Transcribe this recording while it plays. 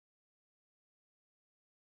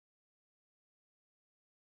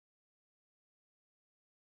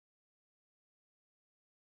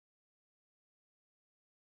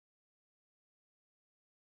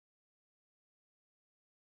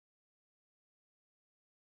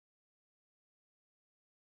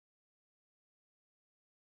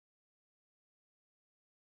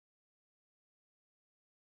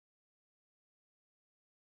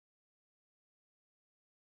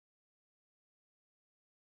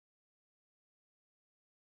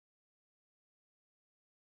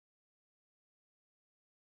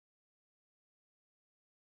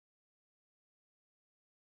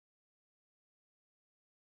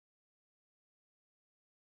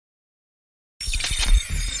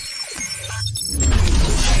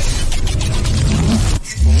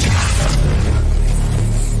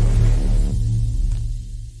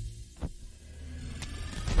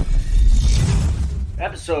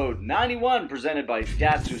episode 91 presented by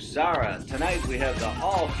Datsusara. Tonight we have the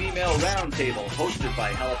all-female roundtable hosted by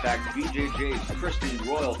Halifax BJJ's Christine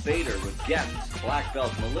Royal Fader with guests black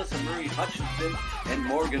belt Melissa Marie Hutchinson and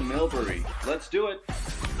Morgan Milbury. Let's do it.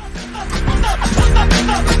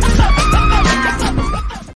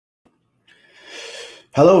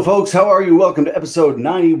 Hello folks, how are you? Welcome to episode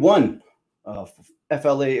 91 of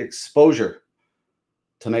FLA Exposure.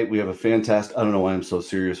 Tonight we have a fantastic, I don't know why I'm so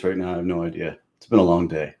serious right now. I have no idea. It's been a long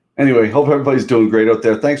day. Anyway, hope everybody's doing great out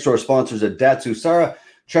there. Thanks to our sponsors at Datsusara.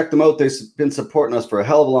 Check them out. They've been supporting us for a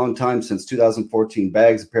hell of a long time, since 2014.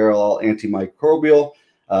 Bags, apparel, all antimicrobial,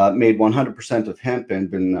 made 100% of hemp, and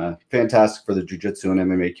been fantastic for the jiu-jitsu and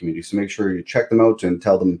MMA community. So make sure you check them out and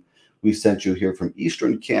tell them we sent you here from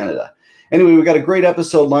Eastern Canada. Anyway, we've got a great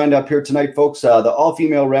episode lined up here tonight, folks. The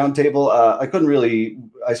all-female roundtable.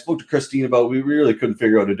 I spoke to Christine about, we really couldn't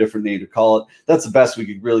figure out a different name to call it. That's the best we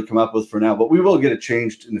could really come up with for now, but we will get it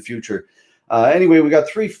changed in the future. Anyway, we got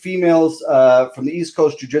three females from the East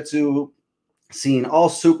Coast Jiu-Jitsu scene, all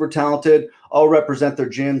super talented, all represent their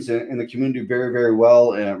gyms in the community very, very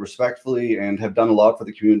well and respectfully, and have done a lot for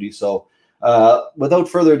the community. So without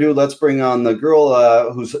further ado, let's bring on the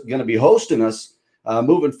girl who's going to be hosting us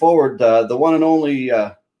moving forward, the one and only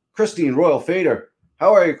Christine Royal Fader.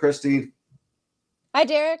 How are you, Christine? Hi,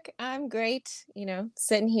 Derek. I'm great.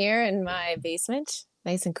 Sitting here in my basement,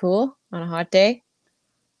 nice and cool on a hot day.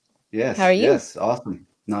 Yes. How are you? Yes, awesome.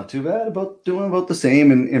 Not too bad. Doing about the same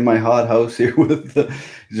in my hot house here with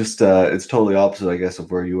it's totally opposite, I guess, of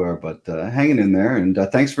where you are, but hanging in there. And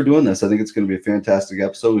thanks for doing this. I think it's going to be a fantastic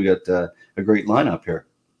episode. We got a great lineup here.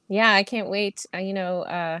 Yeah, I can't wait.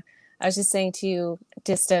 I was just saying to you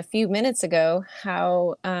just a few minutes ago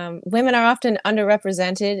how women are often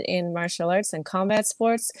underrepresented in martial arts and combat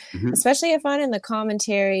sports, especially I find in the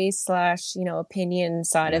commentary / opinion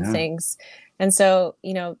side of things. And so,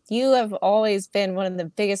 you have always been one of the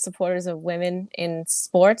biggest supporters of women in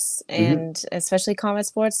sports and especially combat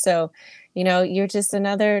sports. So, you're just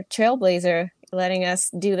another trailblazer letting us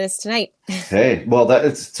do this tonight. Hey, well,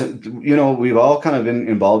 we've all kind of been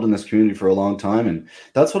involved in this community for a long time, and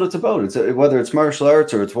that's what it's about. It's whether it's martial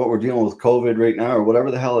arts or it's what we're dealing with COVID right now or whatever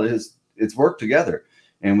the hell it is, it's work together,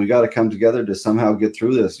 and we got to come together to somehow get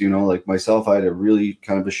through this. Like myself, I had a really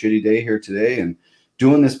kind of a shitty day here today, and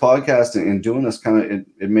doing this podcast and doing this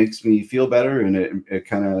it makes me feel better, and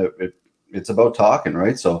it's about talking,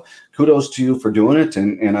 right? So kudos to you for doing it,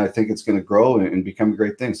 and I think it's going to grow and become a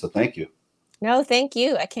great thing. So thank you. No, thank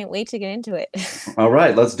you. I can't wait to get into it. All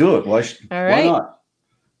right, let's do it. Why not?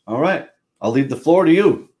 All right. I'll leave the floor to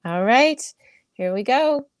you. All right. Here we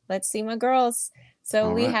go. Let's see my girls.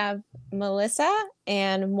 So we have Melissa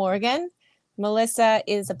and Morgan. Melissa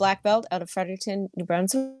is a black belt out of Fredericton, New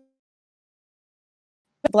Brunswick.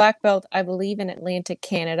 Black belt, I believe, in Atlantic,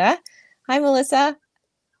 Canada. Hi, Melissa.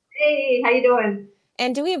 Hey, how you doing?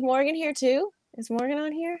 And do we have Morgan here too? Is Morgan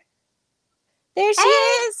on here? There she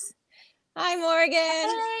is. Hi, Morgan.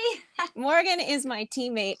 Hey. Morgan is my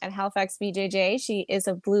teammate at Halifax BJJ. She is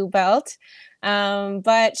a blue belt,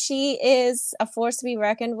 but she is a force to be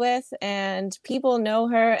reckoned with, and people know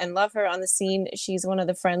her and love her on the scene. She's one of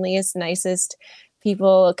the friendliest, nicest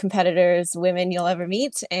people, competitors, women you'll ever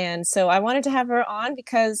meet. And so I wanted to have her on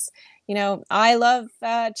because, I love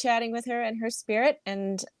chatting with her and her spirit,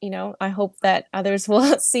 and, I hope that others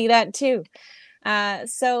will see that too.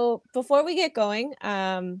 So before we get going,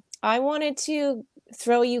 I wanted to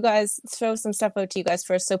throw some stuff out to you guys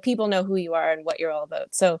first so people know who you are and what you're all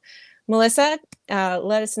about. So Melissa,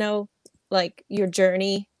 let us know your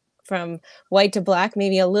journey from white to black,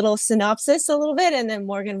 maybe a little synopsis a little bit, and then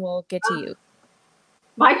Morgan will get to you.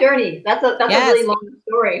 My journey, that's a really long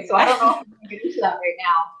story. So I don't know if I'm going to get into that right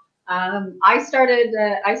now. I started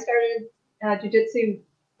jiu-jitsu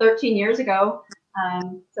 13 years ago.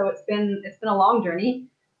 So it's been a long journey.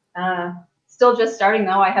 Still just starting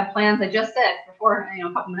though. I have plans. I just said before,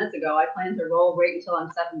 a couple minutes ago, I plan to roll right until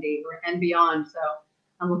I'm 70 and beyond. So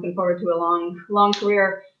I'm looking forward to a long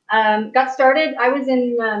career. Got started. I was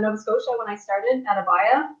in Nova Scotia when I started at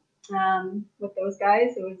Avaya with those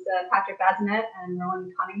guys. It was Patrick Bazinet and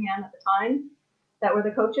Rowan Cunningham at the time that were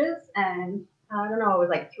the coaches. And I don't know, it was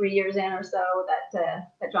like 3 years in or so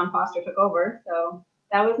that John Foster took over. So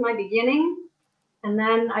that was my beginning. And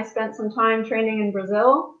then I spent some time training in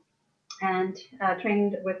Brazil and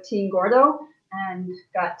trained with Team Gordo, and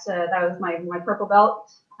got that was my purple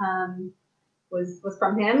belt was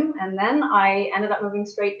from him. And then I ended up moving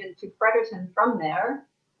straight into Fredericton from there,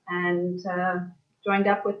 and joined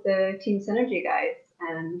up with the Team Synergy guys.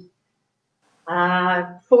 And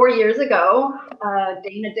 4 years ago,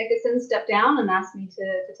 Dana Dickinson stepped down and asked me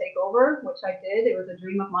to take over, which I did. It was a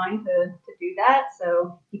dream of mine to do that.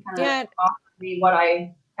 So he kind of offered me what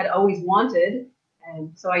I had always wanted.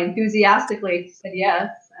 And so I enthusiastically said yes.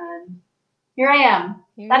 And here I am.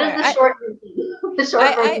 That is the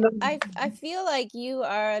short version. I feel like you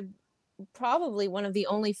are probably one of the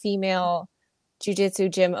only female jiu-jitsu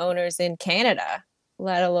gym owners in Canada,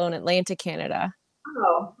 let alone Atlanta, Canada.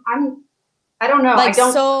 Oh, I don't know. Like I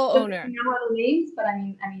don't sole owner. know how the names, but I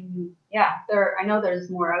mean, yeah, I know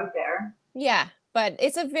there's more out there. Yeah, but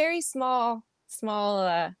it's a very small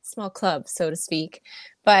club, so to speak.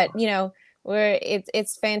 But you know,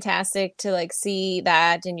 it's fantastic to like see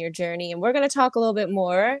that in your journey, and we're going to talk a little bit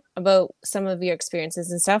more about some of your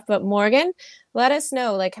experiences and stuff. But Morgan, let us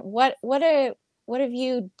know, like, what have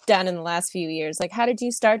you done in the last few years? Like, how did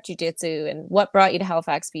you start jiu-jitsu, and what brought you to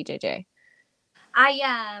Halifax BJJ?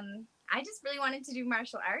 I just really wanted to do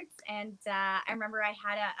martial arts, and I remember I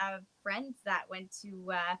had a friend that went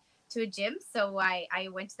to a gym, so I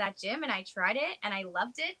went to that gym and I tried it and I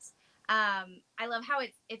loved it. I love how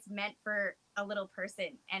it's meant for a little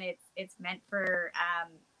person, and it's meant for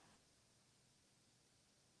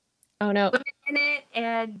women in it,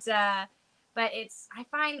 and but I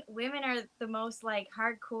find women are the most like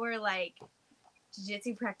hardcore like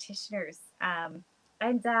jiu-jitsu practitioners.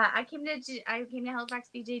 And I came to Halifax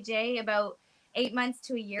BJJ about 8 months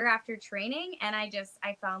to a year after training, and I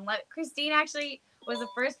fell in love. Christine actually was the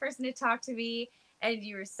first person to talk to me, and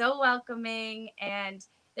you were so welcoming. And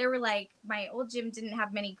there were like, my old gym didn't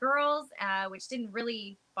have many girls, which didn't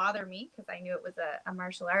really bother me because I knew it was a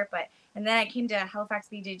martial art. And then I came to Halifax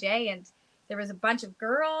BJJ, and there was a bunch of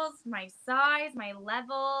girls my size, my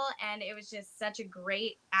level, and it was just such a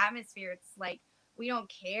great atmosphere. It's like, we don't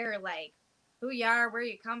care like who you are, where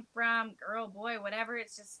you come from, girl, boy, whatever.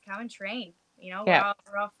 It's just come and train. You know,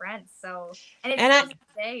 we're all friends. So, and it's still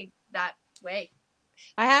stay that way.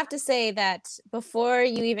 I have to say that before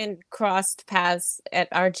you even crossed paths at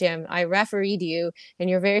our gym, I refereed you in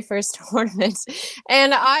your very first tournament.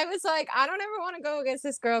 And I was like, I don't ever want to go against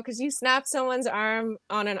this girl, because you snapped someone's arm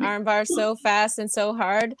on an arm bar so fast and so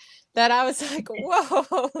hard that I was like,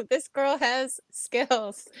 whoa, this girl has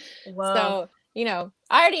skills. Whoa. So, you know,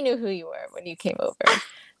 I already knew who you were when you came over.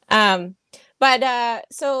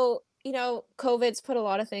 So, you know, COVID's put a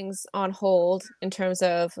lot of things on hold in terms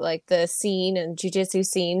of like the scene and jiu-jitsu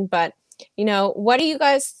scene. But, you know, what do you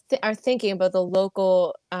guys are thinking about the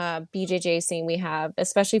local BJJ scene we have,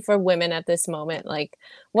 especially for women at this moment? Like,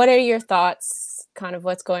 what are your thoughts, kind of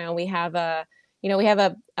what's going on? We have a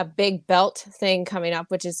big belt thing coming up,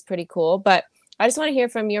 which is pretty cool. But I just want to hear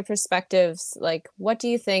from your perspectives. Like, what do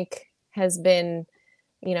you think has been,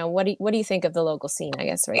 you know, what do you think of the local scene, I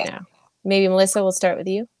guess, right now? Maybe Melissa, we'll start with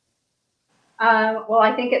you. Well,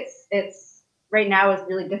 I think it's right now is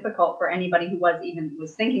really difficult for anybody who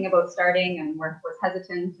was thinking about starting and was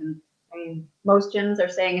hesitant. And I mean, most gyms are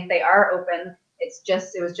saying if they are open, it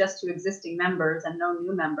was just to existing members and no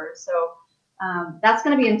new members. So that's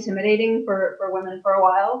going to be intimidating for women for a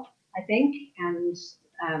while, I think, and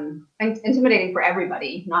intimidating for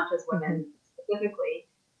everybody, not just women specifically,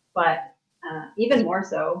 but even more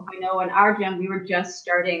so. I know in our gym, we were just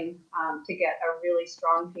starting to get a really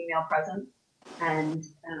strong female presence. And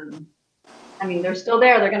I mean, they're still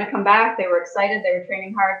there. They're going to come back. They were excited. They were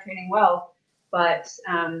training hard, training well. But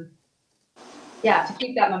to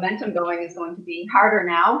keep that momentum going is going to be harder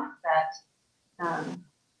now that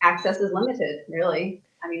access is limited, really.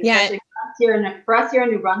 I mean, especially for us here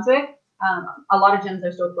in New Brunswick, a lot of gyms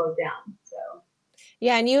are still closed down. So.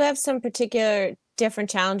 Yeah, and you have some particular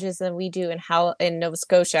different challenges than we do in Nova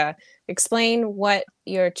Scotia. Explain what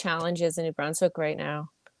your challenge is in New Brunswick right now.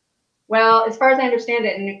 Well, as far as I understand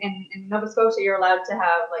it, in Nova Scotia, you're allowed to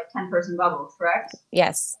have like 10-person bubbles, correct?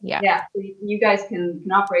 Yes. Yeah. Yeah. So you guys can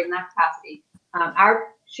operate in that capacity. Our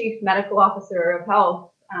chief medical officer of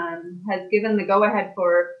health has given the go-ahead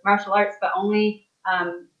for martial arts, but only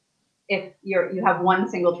if you have one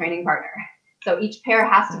single training partner. So each pair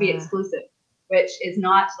has to be exclusive, which is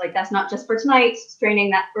not like, that's not just for tonight's training,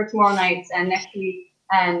 that's for tomorrow night's and next week.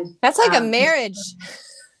 And that's like a marriage.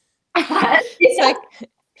 It's like.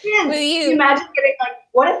 Yeah, can you imagine getting like,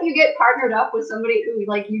 what if you get partnered up with somebody who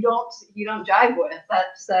like you don't jive with?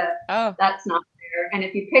 That's not fair. And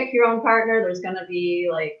if you pick your own partner, there's going to be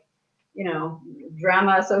like, you know,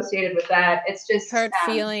 drama associated with that. It's just hurt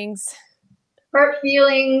feelings,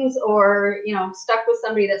 or, you know, stuck with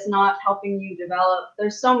somebody that's not helping you develop.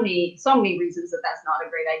 There's so many reasons that that's not a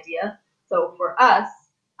great idea. So for us,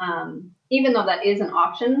 even though that is an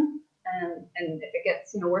option, and if it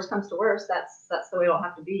gets, you know, worse comes to worse, that's the way it'll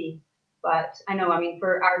have to be. But I know, I mean,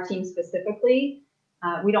 for our team specifically,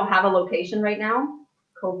 we don't have a location right now.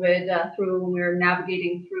 COVID, when we were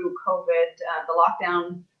navigating through COVID, the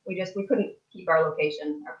lockdown, we couldn't keep our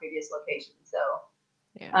previous location. So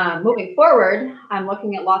moving forward, I'm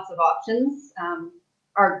looking at lots of options.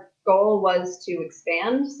 Our goal was to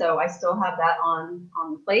expand, so I still have that on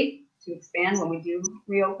the plate to expand when we do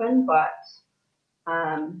reopen. But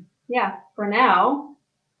for now,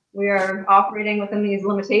 we are operating within these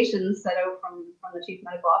limitations set out from the chief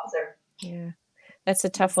medical officer. Yeah, that's a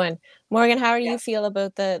tough one. Morgan, how do you feel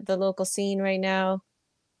about the local scene right now?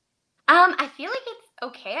 I feel like it's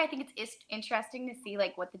okay. I think it's interesting to see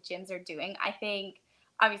like what the gyms are doing. I think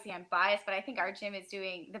obviously I'm biased, but I think our gym is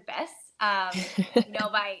doing the best.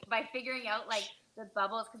 By figuring out like the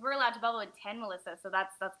bubbles, because we're allowed to bubble at 10, Melissa. So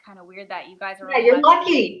that's kind of weird that you guys are. Yeah, you're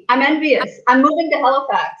lucky. I'm envious. I'm moving to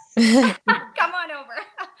Halifax. Come on over.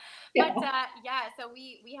 Yeah. But so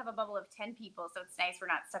we have a bubble of 10 people, so it's nice we're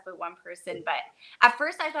not stuck with one person. But at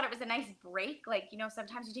first I thought it was a nice break. Like,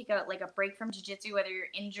 sometimes you take a break from jiu-jitsu, whether you're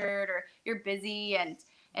injured or you're busy, and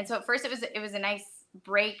so at first it was a nice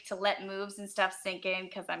break to let moves and stuff sink in,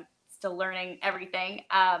 because I'm still learning everything.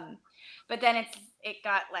 But then it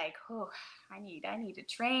got like, oh, I need to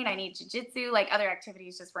train, I need jiu-jitsu, like other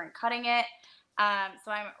activities just weren't cutting it.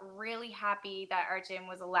 So I'm really happy that our gym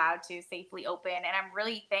was allowed to safely open, and I'm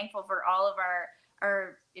really thankful for all of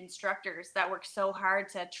our instructors that work so hard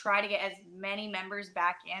to try to get as many members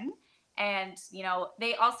back in. And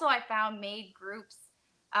they also, I found, made groups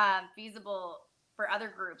feasible for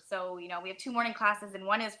other groups. So we have 2 morning classes, and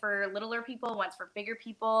one is for littler people, one's for bigger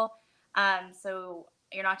people. So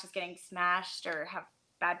you're not just getting smashed or have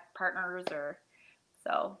bad partners, or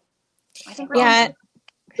so. I think we're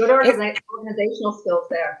good organizational skills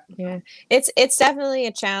there. Yeah, it's definitely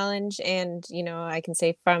a challenge, and I can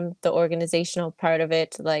say from the organizational part of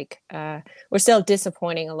it, like we're still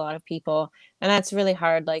disappointing a lot of people, and that's really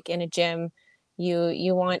hard. Like in a gym,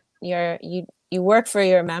 you want you work for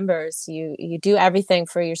your members, you do everything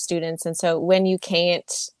for your students, and so when you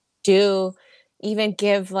can't even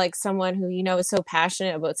give like someone who is so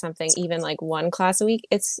passionate about something even like one class a week,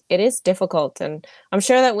 it is difficult. And I'm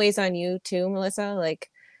sure that weighs on you too, Melissa. Like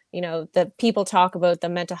the people talk about the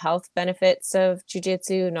mental health benefits of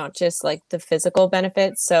jiu-jitsu, not just like the physical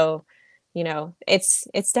benefits. So, it's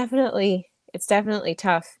definitely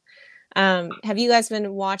tough. Have you guys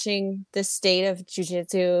been watching the state of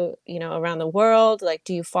jiu-jitsu, around the world? Like,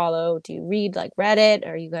 do you read like Reddit?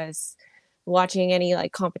 Are you guys watching any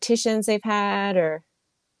like competitions they've had, or?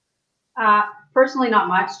 Personally, not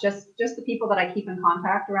much, just the people that I keep in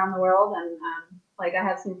contact around the world. And like I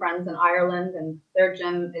have some friends in Ireland, and their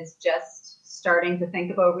gym is just starting to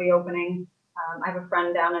think about reopening. I have a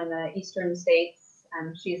friend down in the eastern states,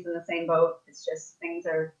 and she's in the same boat. It's just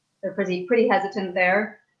they're pretty hesitant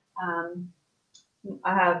there.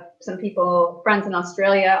 I have some friends in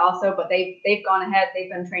Australia also, but they've gone ahead.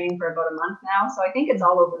 They've been training for about a month now. So I think it's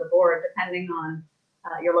all over the board, depending on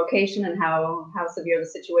your location and how severe the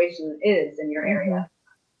situation is in your area.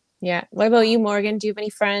 Yeah. What about you, Morgan? Do you have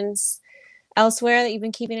any friends elsewhere that you've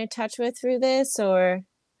been keeping in touch with through this, or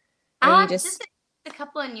just a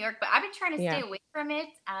couple in New York, but I've been trying to stay away from it,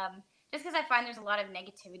 just because I find there's a lot of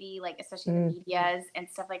negativity, like especially the medias and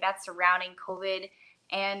stuff like that surrounding COVID,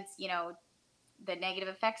 and the negative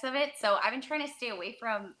effects of it. So I've been trying to stay away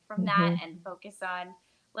from that and focus on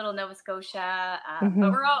little Nova Scotia.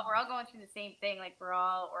 But we're all going through the same thing. Like we're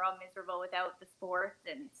all miserable without the sport.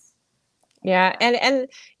 And yeah, and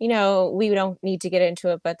we don't need to get into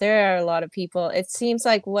it, but there are a lot of people. It seems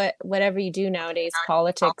like whatever you do nowadays,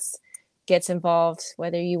 politics gets involved,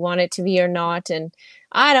 whether you want it to be or not. And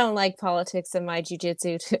I don't like politics in my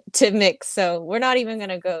jiu-jitsu to mix, so we're not even going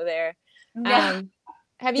to go there. No.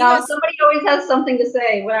 Somebody always has something to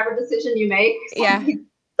say. Whatever decision you make,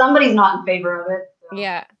 somebody's not in favor of it. So.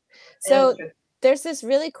 Yeah. So there's this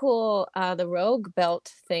really cool, the Rogue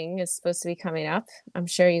belt thing is supposed to be coming up. I'm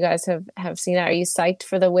sure you guys have seen that. Are you psyched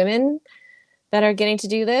for the women that are getting to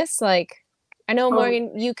do this? Like, I know,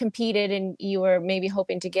 Morgan, you competed and you were maybe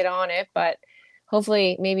hoping to get on it, but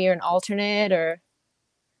hopefully maybe you're an alternate, or.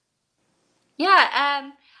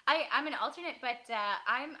 Yeah. I'm an alternate, but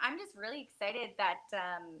I'm just really excited that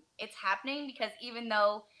it's happening, because even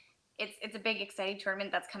though it's a big exciting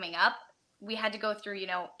tournament that's coming up, we had to go through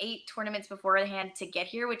 8 tournaments beforehand to get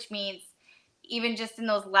here, which means even just in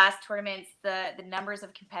those last tournaments, the numbers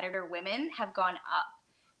of competitor women have gone up,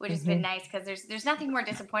 which has been nice, because there's nothing more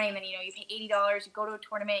disappointing than you pay $80, you go to a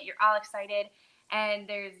tournament, you're all excited, and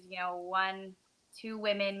there's 1, 2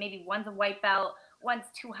 women, maybe one's a white belt, one's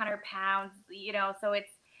 200 pounds, so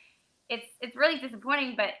it's really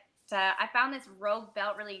disappointing. But I found this rogue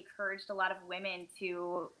belt really encouraged a lot of women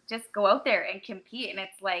to just go out there and compete. And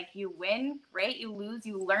it's like, you win, great. You lose,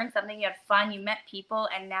 you learn something, you had fun, you met people.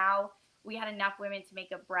 And now we had enough women to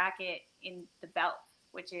make a bracket in the belt,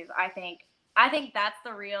 which is, I think that's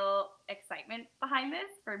the real excitement behind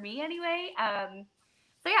this for me anyway.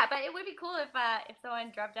 So yeah, but it would be cool if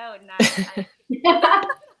someone dropped out and I'm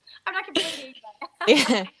not complaining. But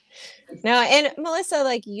Yeah. No, and Melissa,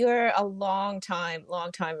 like, you're a long time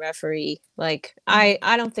referee. Like, I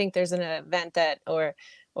don't think there's an event that or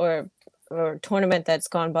tournament that's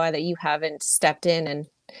gone by that you haven't stepped in and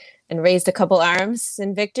raised a couple arms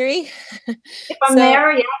in victory. If I'm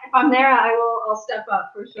there, I'll step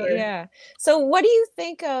up for sure. Yeah. So what do you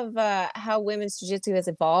think of how women's jiu-jitsu has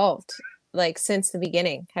evolved, like, since the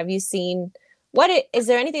beginning? Have you seen is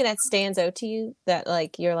there anything that stands out to you that,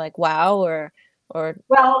 like, you're like, wow, or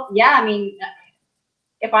Well, yeah, I mean,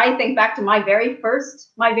 if I think back to my very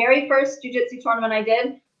first jiu-jitsu tournament I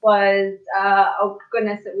did was, oh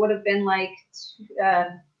goodness, it would have been like a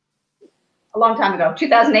long time ago,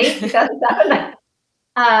 2008, 2007.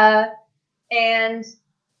 And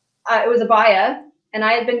it was Abaya, and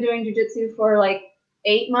I had been doing jiu-jitsu for like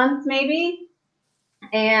 8 months maybe.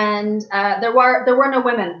 And there were no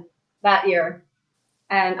women that year.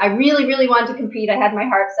 And I really, really wanted to compete. I had my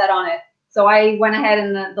heart set on it. So I went ahead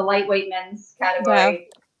in the lightweight men's category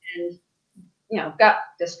and, got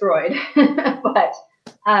destroyed.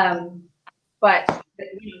 But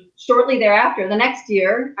shortly thereafter, the next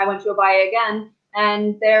year, I went to Abaya again,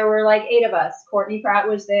 and there were like 8 of us. Courtney Pratt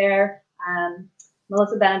was there,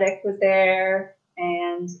 Melissa Benedict was there,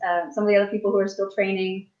 and some of the other people who are still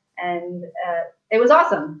training, and it was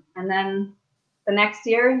awesome. And then the next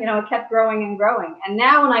year, it kept growing and growing. And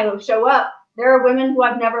now when I show up, there are women who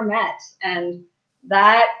I've never met, and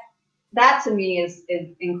that to me is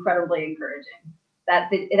incredibly encouraging. That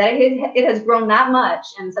it has grown that much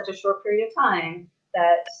in such a short period of time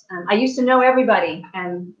that I used to know everybody,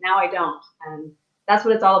 and now I don't. And that's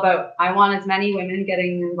what it's all about. I want as many women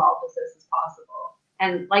getting involved with this as possible.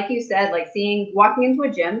 And like you said, like walking into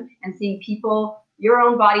a gym and seeing people your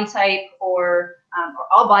own body type or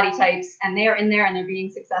all body types, and they're in there and they're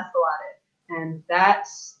being successful at it, and that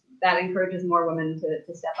encourages more women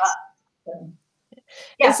to step up. So,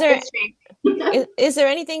 yeah, is there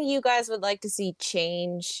anything you guys would like to see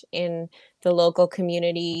change in the local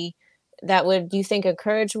community that would, you think,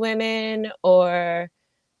 encourage women or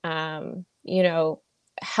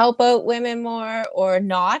help out women more, or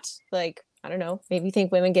not? Like, I don't know, maybe you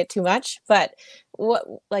think women get too much, but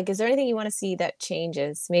is there anything you want to see that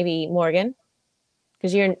changes? Maybe Morgan,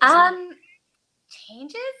 because you're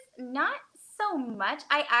changes, not so much.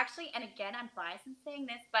 I actually, and again, I'm biased in saying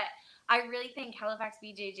this, but I really think Halifax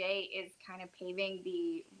BJJ is kind of paving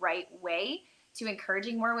the right way to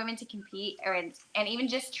encouraging more women to compete and even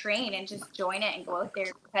just train and just join it and go out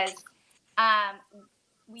there, because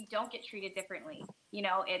we don't get treated differently.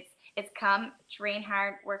 It's come, train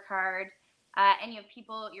hard, work hard, and you have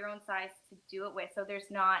people your own size to do it with. So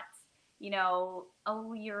there's not,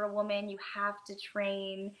 oh, you're a woman, you have to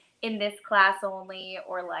train in this class only,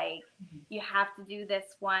 or like you have to do this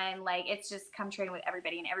one. Like, it's just come train with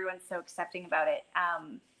everybody, and everyone's so accepting about it.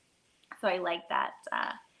 So I like that.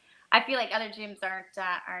 I feel like other gyms aren't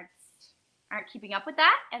keeping up with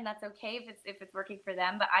that, and that's okay if it's working for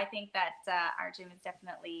them. But I think that our gym is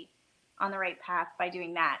definitely on the right path by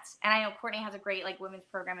doing that. And I know Courtney has a great women's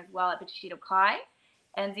program as well at Bachito Kai,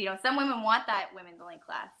 and some women want that women's only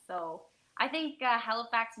class. So I think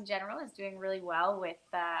Halifax in general is doing really well with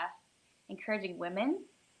encouraging women.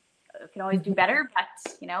 Can always do better, but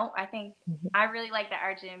I think I really like that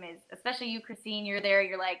our gym is, especially you, Christine, you're there.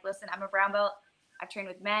 You're like, listen, I'm a brown belt. I've trained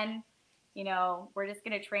with men. We're just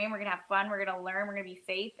gonna train. We're gonna have fun. We're gonna learn. We're gonna be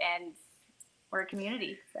safe, and we're a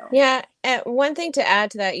community. So yeah. And one thing to add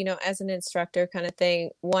to that, as an instructor kind of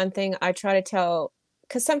thing, one thing I try to tell,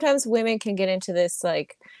 because sometimes women can get into this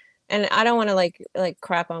and I don't want to like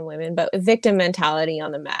crap on women, but victim mentality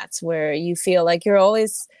on the mats, where you feel like you're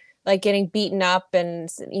always like getting beaten up, and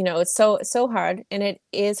it's so hard, and it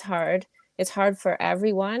is hard. It's hard for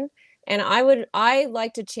everyone, and I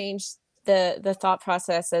like to change the thought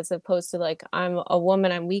process, as opposed to like, I'm a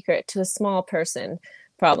woman, I'm weaker, to a small person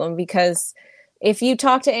problem. Because if you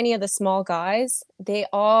talk to any of the small guys, they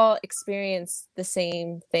all experience the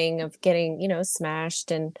same thing of getting,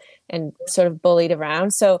 smashed and sort of bullied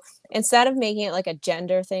around. So instead of making it like a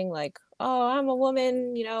gender thing, like, oh, I'm a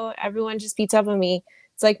woman, everyone just beats up on me.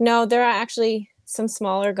 It's like, no, there are actually some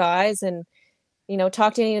smaller guys, and,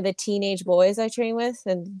 talk to any of the teenage boys I train with,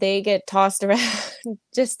 and they get tossed around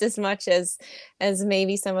just as much as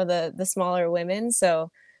maybe some of the smaller women.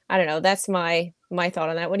 So I don't know. That's my thought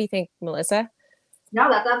on that. What do you think, Melissa? No,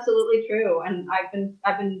 that's absolutely true. And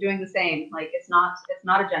I've been doing the same. Like it's not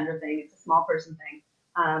a gender thing. It's a small person thing.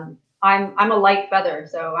 I'm a light feather,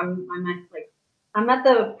 so I'm at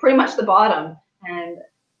the pretty much the bottom. And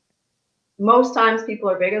most times people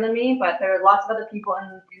are bigger than me, but there are lots of other people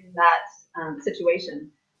in that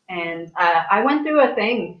situation. And I went through a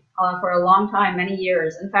thing for a long time, many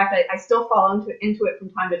years. In fact, I still fall into it from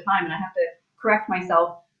time to time, and I have to correct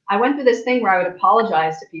myself. I went through this thing where I would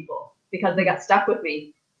apologize to people because they got stuck with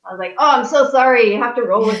me. I was like, "Oh, I'm so sorry. You have to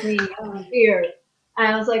roll with me. Oh dear." And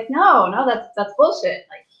I was like, "No, that's bullshit.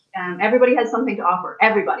 Like, everybody has something to offer.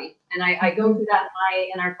 Everybody." And I go through that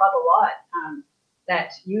in our club a lot.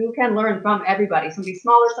 That you can learn from everybody. Somebody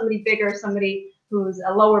smaller, somebody bigger, somebody who's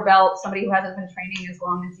a lower belt, somebody who hasn't been training as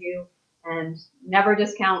long as you, and never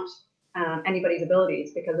discount anybody's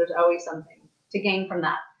abilities because there's always something to gain from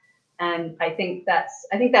that. And I think that's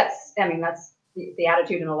the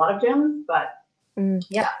attitude in a lot of gyms, but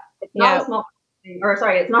yeah, it's not a small thing, or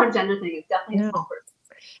sorry, it's not a gender thing. It's definitely a small person.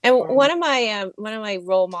 And one of my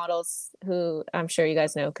role models, who I'm sure you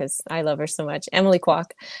guys know because I love her so much, Emily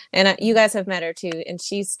Kwok, and you guys have met her too. And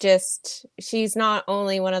she's not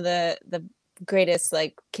only one of the greatest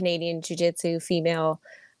like Canadian jiu-jitsu female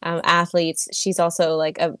athletes, she's also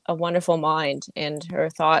like a wonderful mind, and her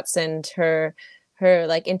thoughts and her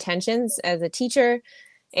like intentions as a teacher.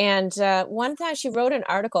 And one time she wrote an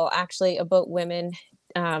article actually about women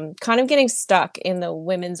kind of getting stuck in the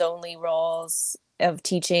women's only roles of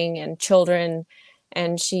teaching and children.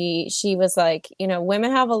 And she was like,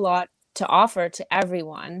 women have a lot to offer to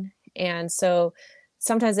everyone. And so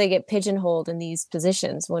sometimes they get pigeonholed in these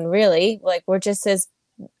positions when really like we're just as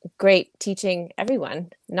great teaching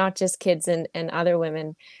everyone, not just kids and other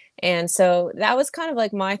women. And so that was kind of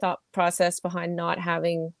like my thought process behind not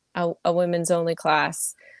having a women's only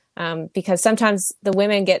class, because sometimes the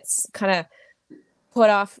women gets kind of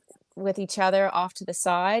put off with each other off to the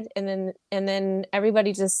side, and then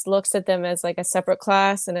everybody just looks at them as like a separate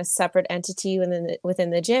class and a separate entity within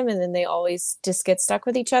the gym, and then they always just get stuck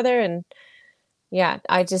with each other. And yeah,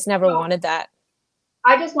 I just never wanted that.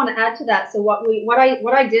 I just want to add to that. So what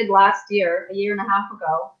I did last year, a year and a half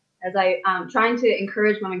ago, as I trying to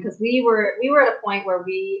encourage women, because we were at a point where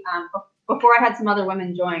we before I had some other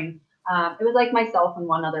women join, it was like myself and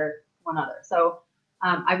one other. So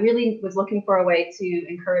I really was looking for a way to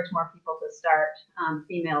encourage more people to start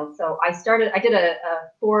females. So I did a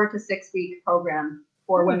 4 to 6 week program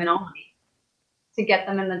for women only to get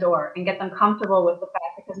them in the door and get them comfortable with the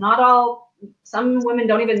fact, because some women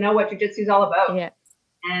don't even know what jiu-jitsu is all about. Yeah.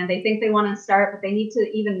 And they think they want to start, but they need to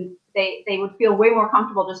they would feel way more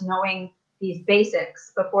comfortable just knowing these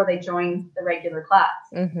basics before they join the regular class.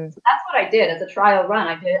 Mm-hmm. So that's what I did as a trial run.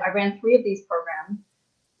 I ran 3 of these programs.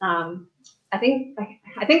 I think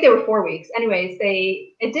they were 4 weeks. Anyways,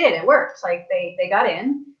 it worked. Like they got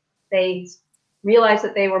in, they realized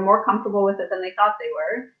that they were more comfortable with it than they thought they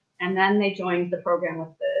were, and then they joined the program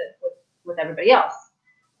with everybody else.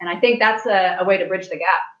 And I think that's a way to bridge the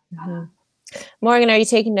gap. Mm-hmm. Morgan, are you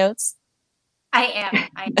taking notes? I am.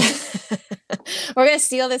 We're gonna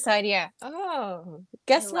steal this idea. Oh,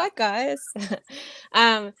 guess what, guys?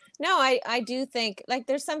 No, I do think like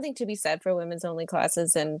there's something to be said for women's only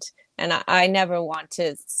classes, and I never want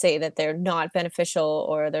to say that they're not beneficial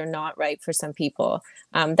or they're not right for some people.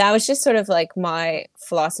 That was just sort of like my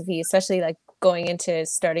philosophy, especially like going into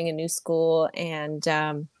starting a new school, and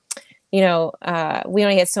we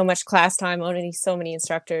only had so much class time, only so many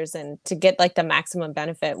instructors, and to get like the maximum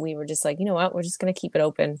benefit, we were just like, you know what, we're just going to keep it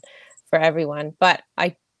open for everyone. But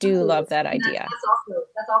I do love that idea.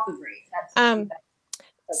 That's also great.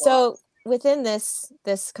 So within this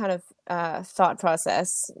kind of thought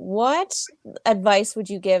process, what advice would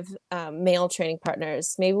you give male training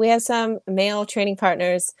partners? Maybe we have some male training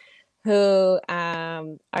partners who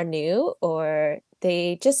are new, or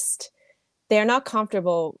they're not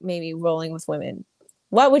comfortable maybe rolling with women.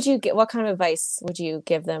 What kind of advice would you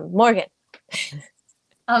give them? Morgan.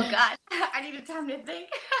 Oh God, I need a time to think.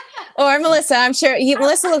 Or Melissa, I'm sure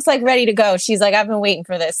Melissa looks like ready to go. She's like, I've been waiting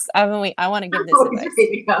for this. I want to give this advice.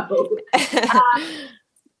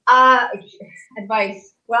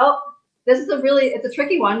 Advice. Well, it's a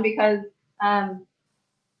tricky one because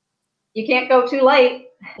you can't go too light,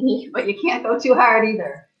 but you can't go too hard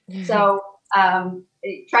either. So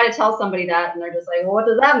try to tell somebody that, and they're just like, well, what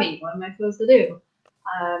does that mean? What am I supposed to do?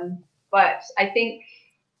 But I think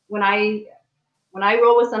when I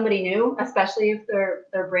roll with somebody new, especially if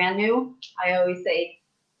they're brand new, I always say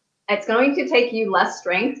it's going to take you less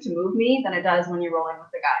strength to move me than it does when you're rolling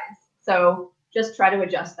with the guys. So just try to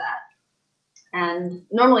adjust that. And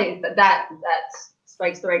normally that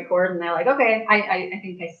strikes the right chord, and they're like, okay, I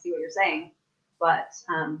think I see what you're saying. But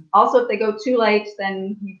also, if they go too light,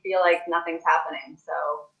 then you feel like nothing's happening.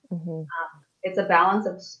 So it's a balance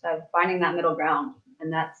of finding that middle ground,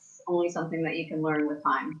 and that's only something that you can learn with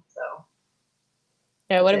time. So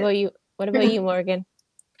yeah. What about you? What about you, Morgan?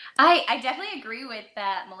 I definitely agree with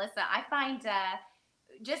Melissa. I find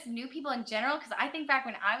just new people in general, because I think back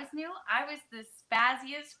when I was new, I was the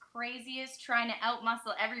spazziest, craziest, trying to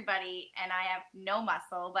outmuscle everybody, and I have no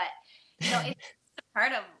muscle. But it's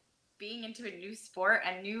part of being into a new sport,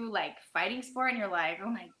 a new like fighting sport, and you're like, oh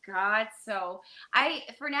my god. So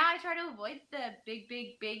for now I try to avoid the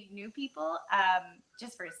big new people,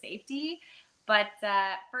 just for safety. But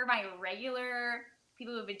for my regular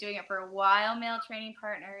people who've been doing it for a while, male training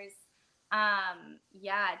partners,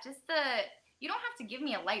 just you don't have to give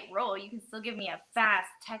me a light roll. You can still give me a fast,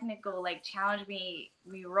 technical, like challenge me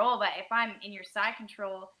roll. But if I'm in your side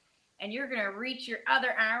control and you're gonna reach your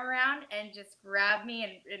other arm around and just grab me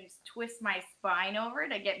and twist my spine over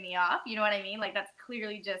to get me off, you know what I mean? Like, that's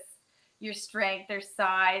clearly just your strength or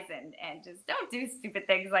size, and just don't do stupid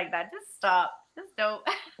things like that. Just stop. Just don't.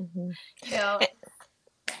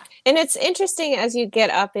 And it's interesting as you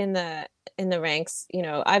get up in the ranks.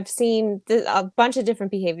 I've seen a bunch of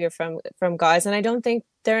different behavior from guys, and I don't think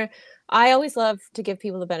I always love to give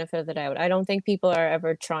people the benefit of the doubt. I don't think people are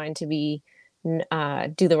ever trying to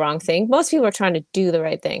do the wrong thing. Most people are trying to do the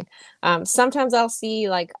right thing. Sometimes I'll see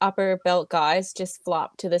like upper belt guys just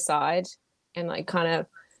flop to the side and like kind of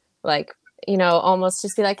like, almost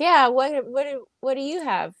just be like, yeah, what do you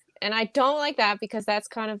have? And I don't like that, because that's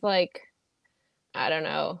kind of like, I don't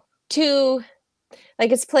know, too,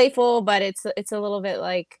 like, it's playful, but it's a little bit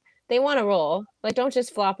like they want to roll. Like, don't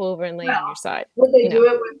just flop over and lay on your side. Would they do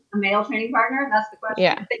it with a male training partner? That's the question.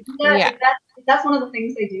 Yeah. If they do that, if that's one of the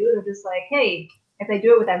things they do. They're just like, hey, if they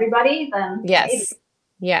do it with everybody, then yes, maybe.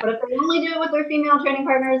 Yeah. But if they only do it with their female training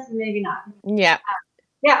partners, maybe not. Yeah.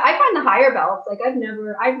 I find the higher belts, like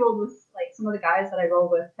I've rolled with, like, some of the guys that I have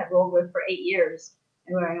rolled with for 8 years,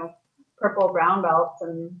 and we're purple, brown belts,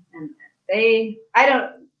 and they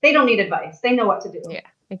don't need advice. They know what to do. Yeah,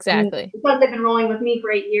 exactly. And because they've been rolling with me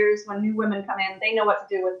for 8 years, when new women come in, they know what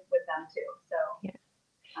to do with them too. So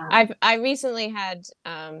yeah. I recently had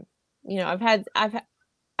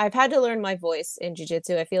I've had to learn my voice in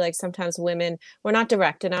jiu-jitsu. I feel like sometimes women, we're not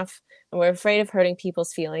direct enough, and we're afraid of hurting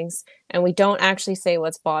people's feelings, and we don't actually say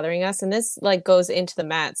what's bothering us. And this like goes into the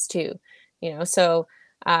mats too, so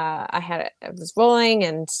I was rolling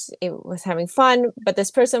and it was having fun, but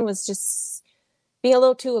this person was just being a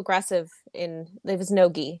little too aggressive there was no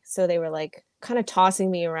gi. So they were like kind of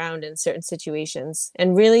tossing me around in certain situations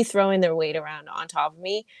and really throwing their weight around on top of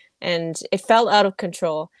me. And it felt out of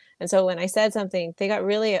control. And so when I said something, they got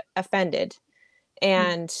really offended,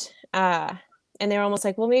 and they were almost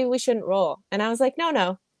like, well, maybe we shouldn't roll. And I was like,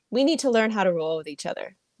 no, we need to learn how to roll with each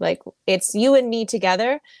other. Like, it's you and me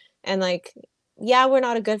together. And like, yeah, we're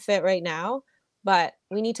not a good fit right now, but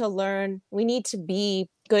we need to learn. We need to be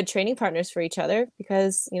good training partners for each other,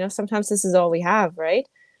 because, sometimes this is all we have, right?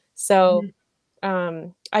 So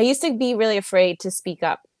I used to be really afraid to speak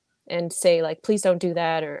up and say, like, please don't do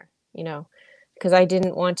that, or, because I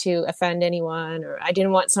didn't want to offend anyone, or I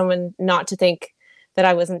didn't want someone not to think that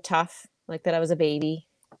I wasn't tough, like that I was a baby.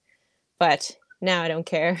 But now I don't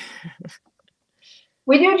care.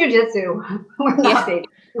 We do jujitsu. We're not babies.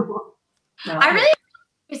 No. I really,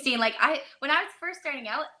 Christine, like when I was first starting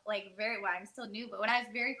out, like I'm still new, but when I was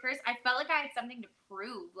very first, I felt like I had something to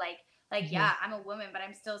prove. Like yeah, I'm a woman, but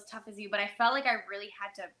I'm still as tough as you. But I felt like I really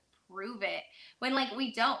had to prove it, when like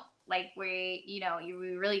we don't. Like we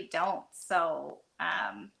really don't. So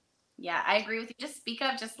I agree with you. Just speak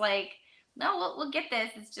up. Just like, no, we'll get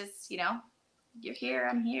this. It's just, you're here,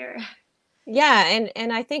 I'm here. Yeah,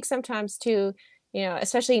 and I think sometimes too,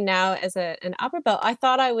 especially now as an upper belt, I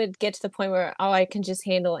thought I would get to the point where I can just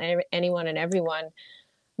handle anyone and everyone,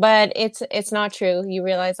 but it's not true. You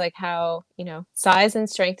realize like how size and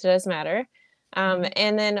strength does matter,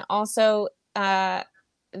 and then also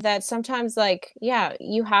that sometimes like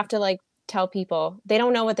you have to like tell people they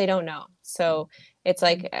don't know what they don't know. So it's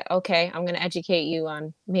like, okay, I'm going to educate you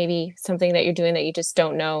on maybe something that you're doing that you just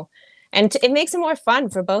don't know, and it makes it more fun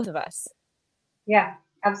for both of us. Yeah,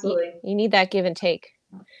 absolutely. You need that give and take.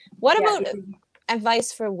 What about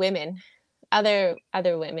advice for women, other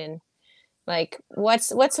women? Like, what's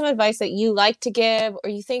some advice that you like to give, or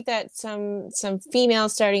you think that some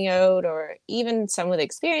females starting out, or even some with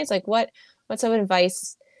experience, like what's some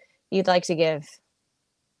advice you'd like to give?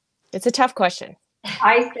 It's a tough question.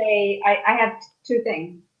 I say I have two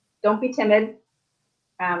things. Don't be timid.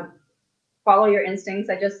 follow your instincts.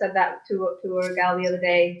 I just said that to a gal the other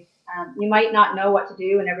day. You might not know what to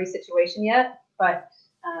do in every situation yet, but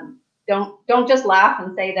don't just laugh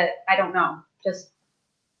and say that I don't know. Just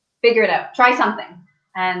figure it out. Try something.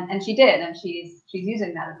 And she did, and she's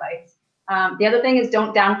using that advice. The other thing is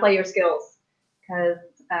don't downplay your skills, because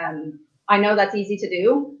I know that's easy to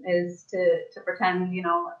do, is to pretend,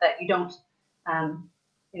 that you don't,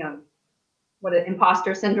 what an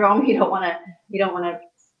imposter syndrome. You don't want to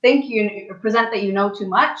think you present that you know too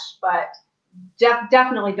much, but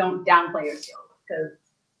definitely don't downplay your skills, because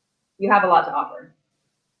you have a lot to offer.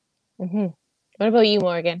 Mm-hmm. What about you,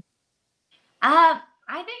 Morgan?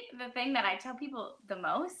 I think the thing that I tell people the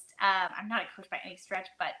most, I'm not a coach by any stretch,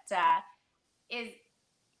 but is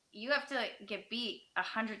you have to get beat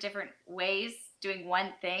 100 different ways doing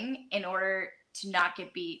one thing in order to not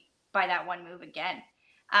get beat by that one move again.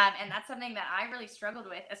 And that's something that I really struggled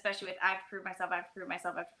with, especially with I've proved myself.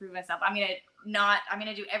 I'm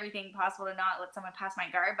gonna do everything possible to not let someone pass my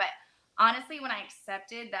guard. But honestly, when I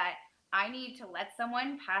accepted that I need to let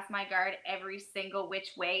someone pass my guard every single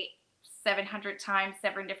which way, 700 times,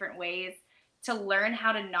 7 different ways, to learn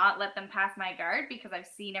how to not let them pass my guard, because I've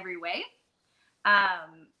seen every way.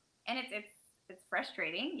 And it's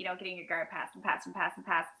frustrating, getting your guard passed.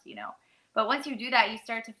 But once you do that, you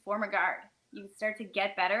start to form a guard. You start to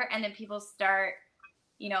get better, and then people start,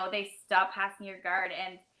 they stop passing your guard.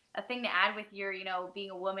 And a thing to add with your, being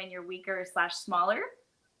a woman, you're weaker / smaller.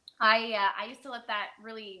 I used to let that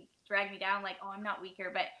really drag me down, like, oh, I'm not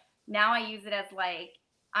weaker, but now I use it as like,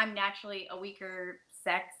 I'm naturally a weaker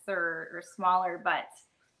sex or smaller, but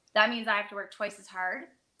that means I have to work twice as hard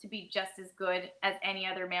to be just as good as any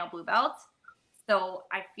other male blue belt. So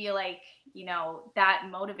I feel like, that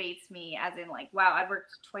motivates me, as in like, wow, I've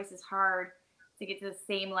worked twice as hard to get to the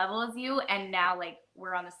same level as you. And now like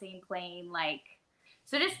we're on the same plane. Like,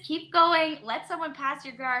 so just keep going. Let someone pass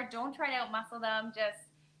your guard. Don't try to outmuscle them. Just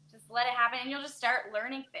let it happen. And you'll just start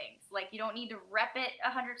learning things. Like, you don't need to rep it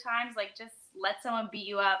 100 times. Like, just let someone beat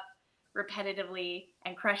you up repetitively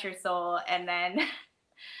and crush your soul. And then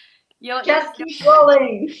you'll just keep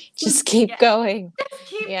rolling. Just keep going. Just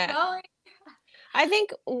keep going. I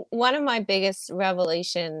think one of my biggest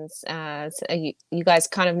revelations, you guys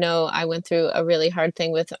kind of know, I went through a really hard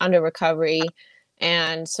thing with under recovery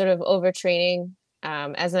and sort of overtraining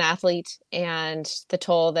as an athlete, and the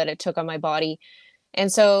toll that it took on my body.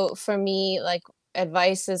 And so for me, like,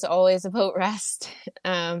 advice is always about rest.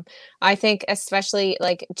 I think especially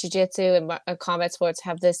like jiu-jitsu and combat sports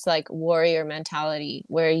have this like warrior mentality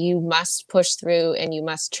where you must push through and you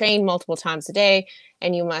must train multiple times a day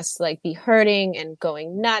and you must like be hurting and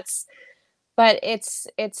going nuts. But it's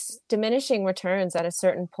diminishing returns at a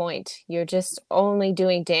certain point. You're just only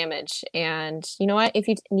doing damage. And you know what? If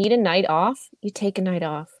you need a night off, you take a night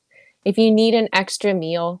off. If you need an extra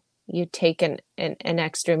meal, you take an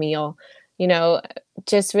extra meal.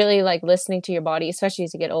 Just really like listening to your body, especially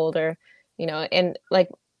as you get older, and like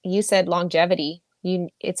you said, longevity,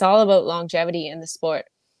 it's all about longevity in the sport.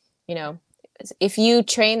 If you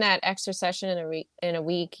train that extra session in a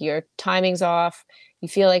week, your timing's off, you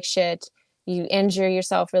feel like shit, you injure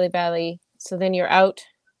yourself really badly. So then you're out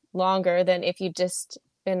longer than if you just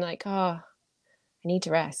been like, oh, I need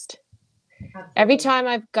to rest. Absolutely. Every time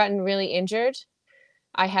I've gotten really injured,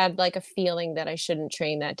 I had like a feeling that I shouldn't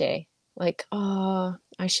train that day. Like, oh,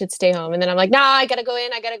 I should stay home. And then I'm like, nah, I gotta go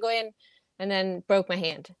in. And then broke my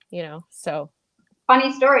hand, so.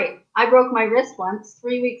 Funny story. I broke my wrist once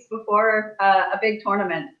 3 weeks before a big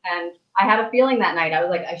tournament. And I had a feeling that night. I was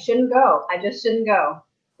like, I shouldn't go. I just shouldn't go.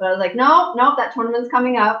 But I was like, no, that tournament's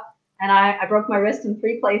coming up. And I broke my wrist in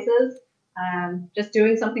 3 places. Just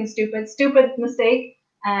doing something stupid mistake.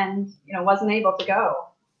 And, wasn't able to go.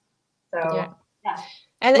 So, yeah.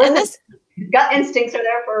 And this gut instincts are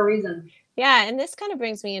there for a reason. Yeah, and this kind of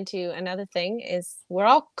brings me into another thing is we're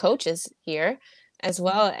all coaches here, as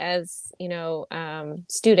well as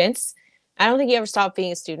students. I don't think you ever stop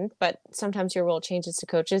being a student, but sometimes your role changes to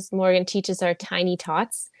coaches. Morgan teaches our tiny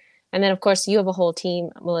tots, and then of course you have a whole team,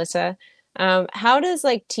 Melissa. How does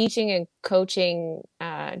like teaching and coaching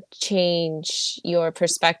change your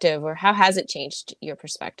perspective, or how has it changed your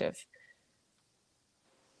perspective?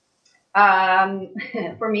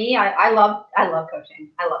 For me, I love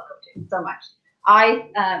coaching. I love coaching so much.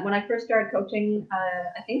 When I first started coaching,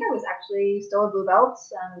 I think I was actually still a blue belt,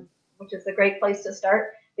 which is a great place to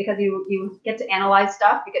start because you get to analyze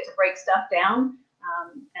stuff, you get to break stuff down,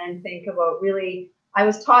 and think about really. I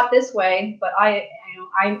was taught this way, but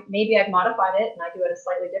maybe I've modified it and I do it a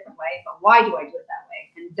slightly different way. But why do I do it that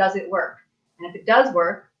way? And does it work? And if it does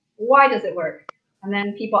work, why does it work? And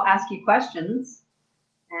then people ask you questions.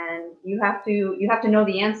 and you have to know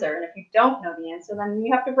the answer. And if you don't know the answer, then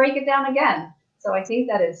you have to break it down again. So I think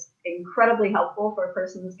that is incredibly helpful for a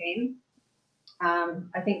person's game.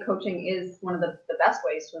 I think coaching is one of the best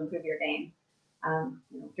ways to improve your game.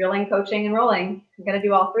 Drilling, coaching, and rolling. You got to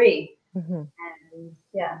do all three. Mm-hmm. And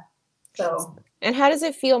yeah, so. And how does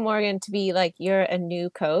it feel, Morgan, to be like, you're a new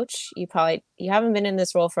coach? You haven't been in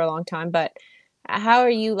this role for a long time, but how are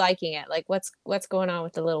you liking it? Like, what's going on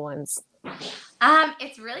with the little ones?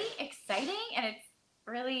 It's really exciting, and it's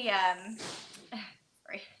really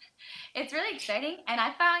sorry. It's really exciting, and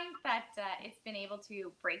I found that it's been able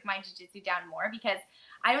to break my jiu-jitsu down more, because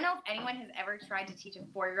I don't know if anyone has ever tried to teach a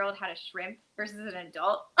 4-year-old how to shrimp versus an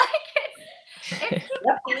adult. Like,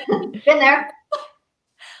 Yep. Been there.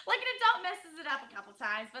 Like, an adult messes it up a couple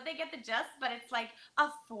times, but they get the gist. But it's like a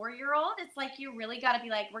 4-year-old. It's like you really got to be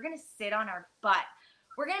like, we're gonna sit on our butt.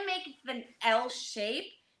 We're gonna make the L shape.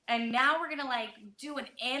 And now we're going to like do an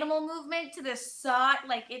animal movement to the side.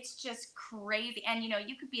 Like, it's just crazy. And,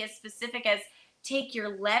 you could be as specific as take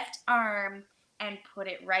your left arm and put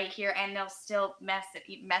it right here, and they'll still mess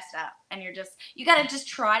up. And you got to just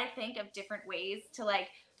try to think of different ways to like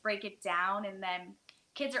break it down. And then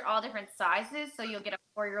kids are all different sizes. So you'll get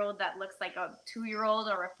a 4-year-old that looks like a 2-year-old,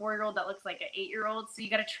 or a 4-year-old that looks like an 8-year-old. So you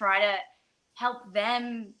got to try to help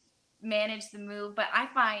them manage the move. But I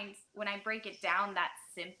find when I break it down that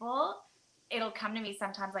simple, it'll come to me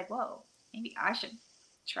sometimes like, whoa, maybe I should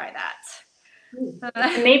try that.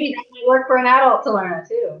 Maybe that might work for an adult to learn it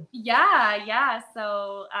too. Yeah.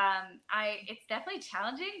 So it's definitely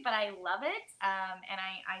challenging, but I love it. And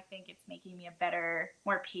I think it's making me a better,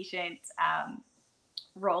 more patient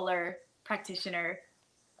roller practitioner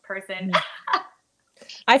person.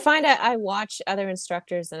 I find I watch other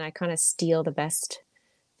instructors and I kind of steal the best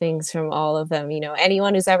things from all of them.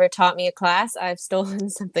 Anyone who's ever taught me a class, I've stolen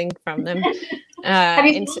something from them. Have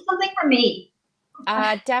you stolen something from me?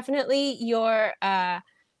 Definitely your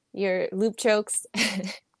loop chokes.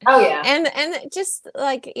 Oh yeah. And just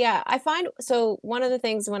like, yeah, I find, so one of the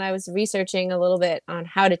things when I was researching a little bit on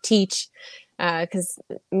how to teach, because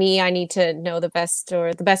I need to know the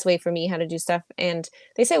best way for me how to do stuff. And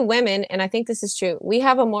they say women, and I think this is true, we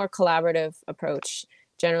have a more collaborative approach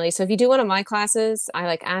generally. So if you do one of my classes, I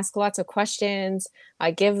like ask lots of questions.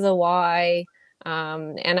 I give the why,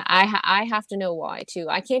 and I have to know why too.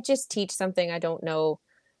 I can't just teach something I don't know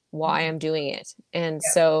why I'm doing it. And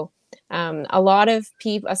so a lot of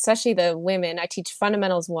people, especially the women, I teach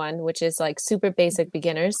fundamentals 1, which is like super basic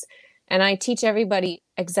beginners, and I teach everybody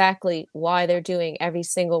exactly why they're doing every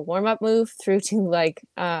single warm-up move through to like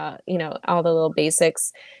all the little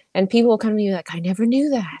basics. And people will come to me like, I never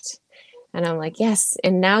knew that. And I'm like, yes,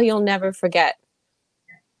 and now you'll never forget.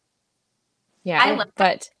 Yeah, I love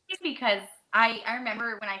that because I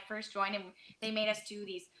remember when I first joined, and they made us do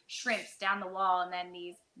these shrimps down the wall, and then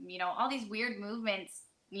these, all these weird movements,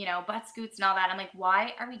 butt scoots and all that. I'm like,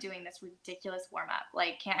 why are we doing this ridiculous warm up?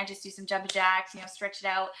 Like, can't I just do some jumping jacks, stretch it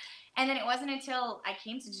out? And then it wasn't until I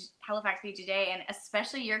came to Halifax BJJ, and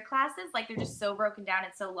especially your classes, like, they're just so broken down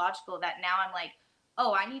and so logical that now I'm like,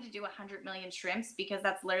 oh, I need to do 100 million shrimps, because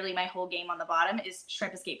that's literally my whole game on the bottom is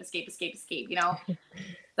shrimp, escape.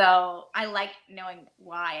 So I like knowing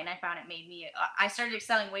why, and I found it made me, I started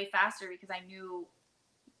excelling way faster because I knew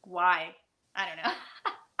why. I don't know.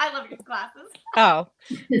 I love your classes. Oh,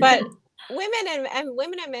 but women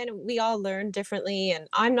and men, we all learn differently, and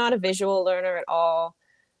I'm not a visual learner at all.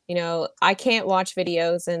 I can't watch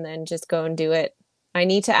videos and then just go and do it. I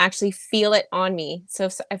need to actually feel it on me. So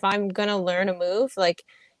if I'm going to learn a move, like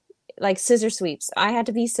scissor sweeps, I had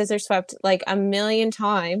to be scissor swept like a million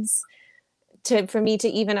times for me to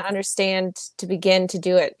even understand, to begin to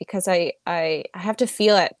do it, because I have to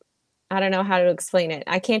feel it. I don't know how to explain it.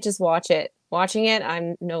 I can't just watch it. Watching it,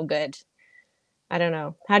 I'm no good. I don't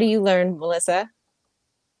know. How do you learn, Melissa?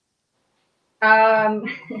 I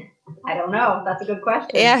don't know. That's a good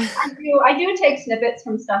question. Yeah. I do take snippets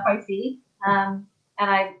from stuff I see. And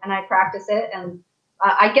I practice it, and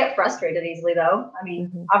I get frustrated easily though. I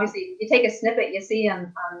mean, obviously you take a snippet you see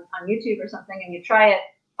on YouTube or something, and you try it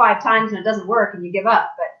 5 times and it doesn't work, and you give up.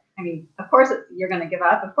 But I mean, of course you're going to give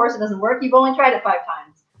up. Of course it doesn't work. You've only tried it 5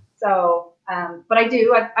 times. So, but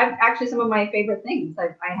I've actually, some of my favorite things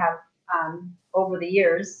I have over the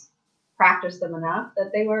years practiced them enough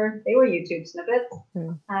that they were YouTube snippets.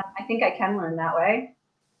 I think I can learn that way.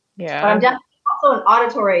 Yeah. But I'm definitely also an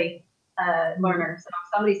auditory learner. So if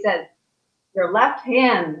somebody says your left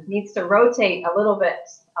hand needs to rotate a little bit,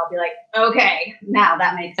 I'll be like, okay, now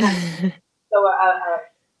that makes sense. So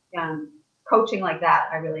coaching like that,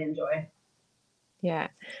 I really enjoy. Yeah.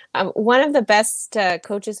 One of the best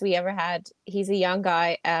coaches we ever had, he's a young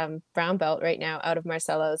guy, brown belt right now out of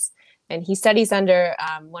Marcelo's. And he studies under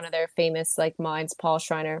one of their famous like minds, Paul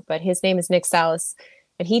Schreiner, but his name is Nick Salas.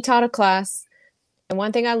 And he taught a class. And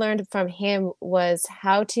one thing I learned from him was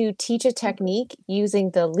how to teach a technique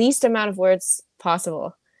using the least amount of words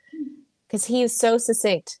possible. Because he is so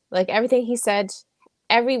succinct. Like everything he said,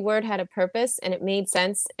 every word had a purpose and it made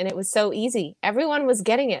sense. And it was so easy. Everyone was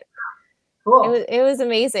getting it. Cool. It was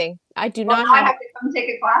amazing. I do well, not now have. I have to come take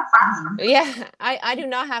a class. Yeah, I do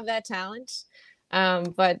not have that talent.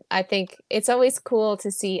 But I think it's always cool to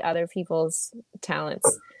see other people's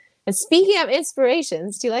talents. And speaking of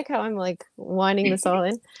inspirations, do you like how I'm like winding this all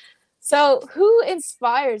in? So, who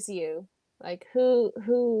inspires you? Like who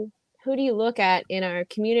do you look at in our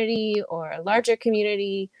community or a larger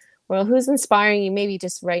community? Or who's inspiring you maybe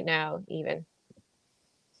just right now even?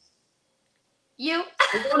 You.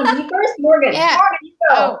 You want to be first, Morgan? Yeah. Morgan, you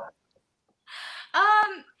go.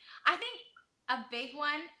 I think a big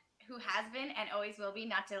one who has been and always will be,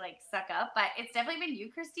 not to like suck up, but it's definitely been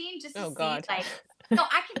you, Christine, just to see God. like, no,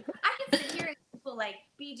 I can sit here and people like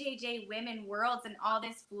BJJ women worlds and all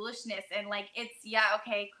this foolishness and like it's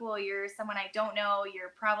okay, cool, you're someone I don't know,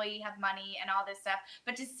 you're probably have money and all this stuff,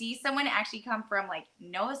 but to see someone actually come from like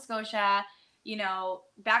Nova Scotia, you know,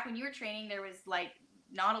 back when you were training there was like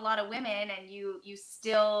not a lot of women and you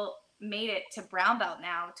still made it to brown belt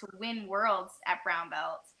now to win worlds at brown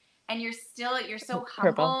belt and you're so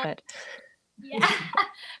humble. But... yeah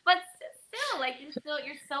but still like you're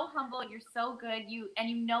so humble, you're so good, you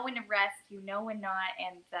know when to rest, you know when not,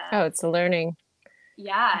 and it's a learning.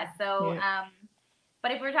 So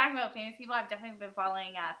but if we're talking about famous people, I've definitely been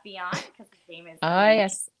following Fionn because his name is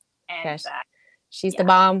yes, and yes. She's the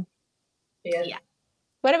bomb. Yeah.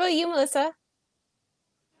 What about you, Melissa?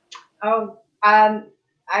 I'm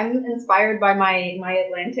inspired by my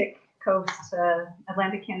Atlantic Coast,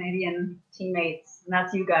 Atlantic Canadian teammates, and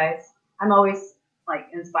that's you guys. I'm always like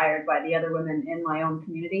inspired by the other women in my own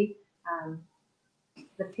community,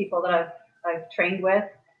 the people that I've trained with,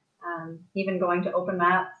 even going to open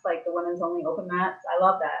mats, like the women's only open mats. I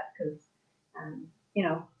love that because, you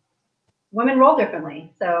know, women roll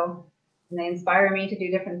differently, so and they inspire me to do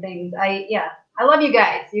different things. I love you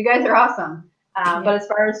guys. You guys are awesome. But as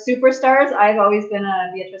far as superstars, I've always been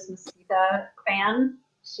a Beatrice Mesquita fan.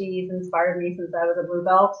 She's inspired me since I was a blue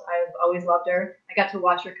belt. I've always loved her. I got to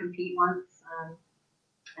watch her compete once,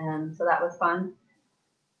 and so that was fun.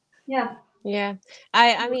 Yeah. Yeah.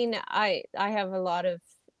 I mean, I have a lot of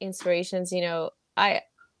inspirations. You know,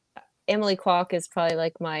 Emily Kwok is probably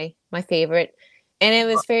like my favorite, and it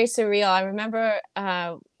was very surreal. I remember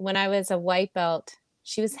when I was a white belt,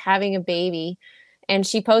 she was having a baby. And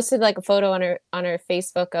she posted like a photo on her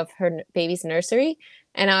Facebook of her baby's nursery.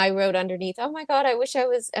 And I wrote underneath, "Oh my God, I wish I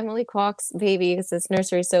was Emily Kwok's baby because this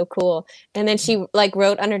nursery is so cool." And then she like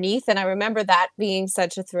wrote underneath. And I remember that being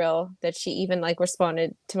such a thrill that she even like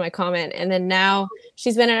responded to my comment. And then now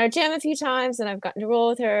she's been in our gym a few times and I've gotten to roll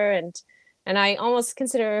with her. And I almost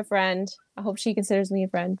consider her a friend. I hope she considers me a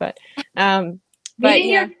friend. But yeah.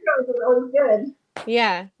 Is always good.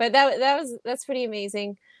 Yeah. But that's pretty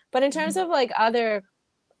amazing. But in terms of like other,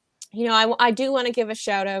 you know, I do want to give a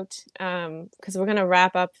shout out because we're going to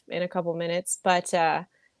wrap up in a couple minutes, but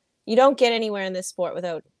you don't get anywhere in this sport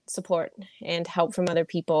without support and help from other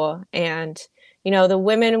people. And, you know, the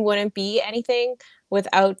women wouldn't be anything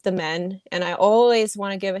without the men. And I always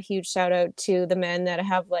want to give a huge shout out to the men that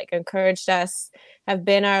have like encouraged us, have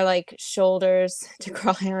been our like shoulders to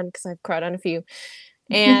cry on, because I've cried on a few.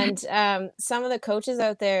 And some of the coaches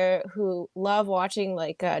out there who love watching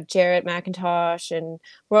like Jarrett McIntosh and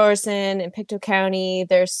Roberson and Pictou County,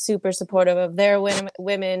 they're super supportive of their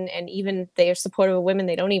women, and even they are supportive of women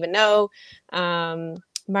they don't even know.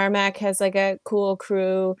 Marmac has like a cool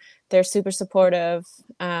crew. They're super supportive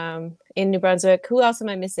in New Brunswick. Who else am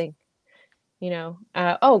I missing? You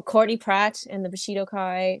know, Courtney Pratt and the Bushido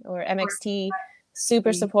Kai or MXT,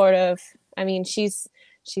 super supportive. I mean, she's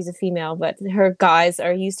a female, but her guys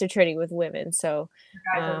are used to training with women. So,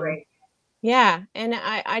 guys are great. Yeah. And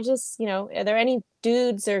I just, you know, are there any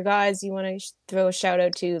dudes or guys you want to throw a shout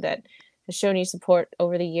out to that has shown you support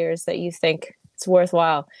over the years that you think it's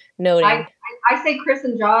worthwhile noting? I say Chris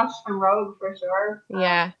and Josh from Rogue for sure.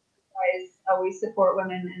 Yeah. Guys always support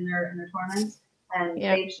women in their tournaments, and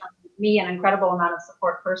they've shown me an incredible amount of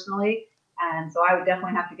support personally. And so I would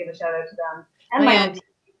definitely have to give a shout out to them and my own team.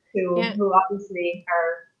 Who obviously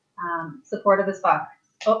are supportive as fuck.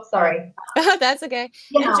 Oh, sorry. That's okay.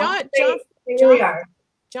 You and know, they really are.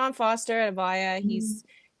 John Foster at Avaya, he's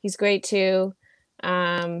great too.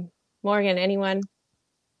 Morgan, anyone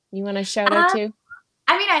you want to shout out to?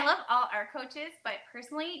 I mean, I love all our coaches, but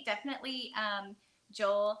personally, definitely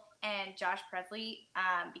Joel and Josh Presley,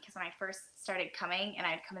 because when I first started coming and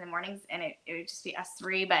I'd come in the mornings and it would just be us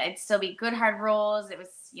three, but it'd still be good hard rolls. It was,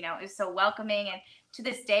 it was so welcoming. And to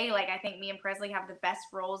this day, like, I think me and Presley have the best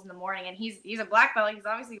rolls in the morning, and he's a black belt. He's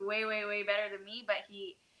obviously way, way, way better than me, but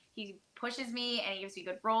he pushes me and he gives me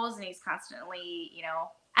good rolls, and he's constantly,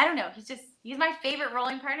 I don't know. He's my favorite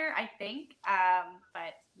rolling partner, I think.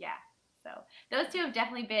 But yeah, so those two have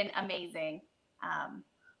definitely been amazing.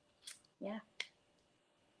 Yeah.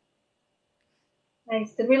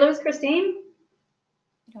 Nice. Did we lose Christine?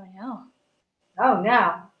 I don't know. Oh,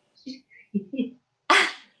 no.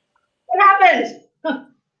 What happened?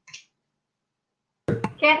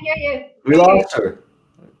 Can't hear you. We lost her.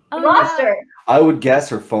 We lost her. I would guess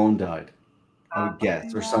her phone died. I would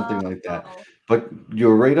guess, or something like that. But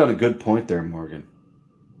you're right on a good point there, Morgan.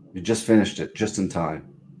 You just finished it just in time.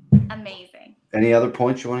 Amazing. Any other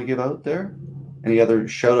points you want to give out there? Any other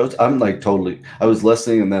shout outs? I'm like totally. I was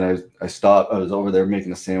listening and then I stopped. I was over there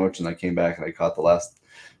making a sandwich and I came back and I caught the last.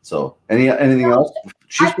 So anything else?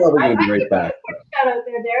 She's probably going to be right back. Shout out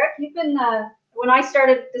there, Derek. You've been when I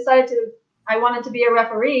I wanted to be a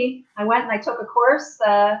referee. I went and I took a course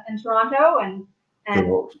in Toronto, and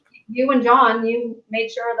you and John, you made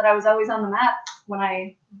sure that I was always on the mat when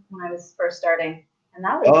I was first starting, and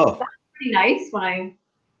that was pretty nice when I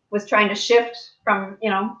was trying to shift from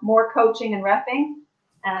more coaching and reffing.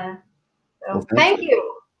 So thank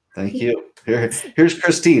you. Thank you. Here's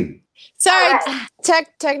Christine. Sorry,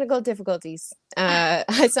 technical difficulties.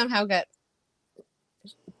 I somehow got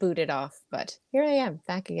booted off, but here I am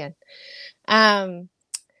back again. I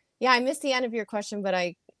missed the end of your question, but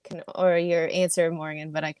or your answer,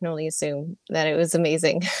 Morgan, but I can only assume that it was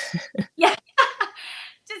amazing. Yeah.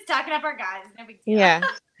 Just talking up our guys. No big deal. Yeah.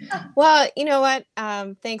 Well, you know what?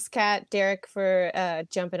 Thanks, Kat, Derek, for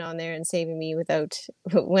jumping on there and saving me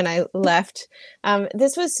when I left.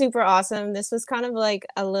 This was super awesome. This was kind of like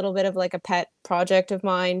a little bit of like a pet project of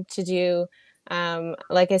mine to do.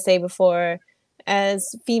 Like I say before,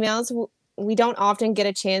 as females, we don't often get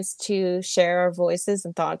a chance to share our voices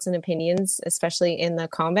and thoughts and opinions, especially in the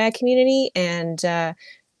combat community. And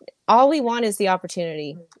all we want is the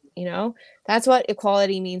opportunity. That's what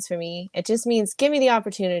equality means for me. It just means give me the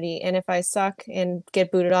opportunity. And if I suck and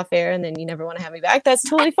get booted off air and then you never want to have me back, that's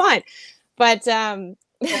totally fine. But no,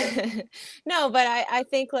 but I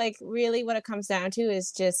think like really what it comes down to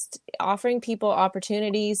is just offering people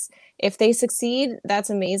opportunities. If they succeed, that's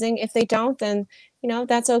amazing. If they don't, then,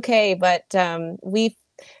 that's okay. But we've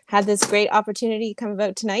had this great opportunity come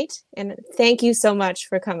about tonight. And thank you so much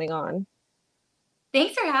for coming on.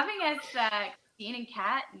 Thanks for having us, Christine and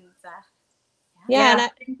Kat. And,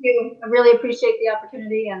 thank you. I really appreciate the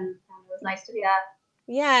opportunity, and it was nice to be at.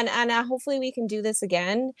 Yeah, and hopefully we can do this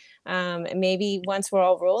again. Maybe once we're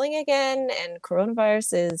all rolling again and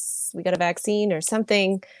coronavirus we got a vaccine or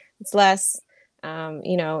something, it's less,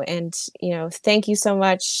 and thank you so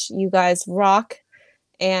much. You guys rock.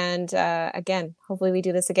 And again, hopefully we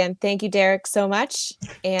do this again. Thank you, Derek, so much.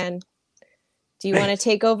 And do you want to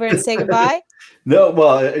take over and say goodbye? No,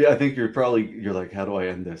 well, I think you're like, how do I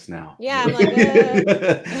end this now? Yeah, I'm like,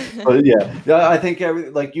 But yeah, I think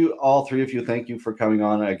all three of you, thank you for coming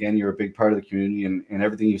on. Again, you're a big part of the community, and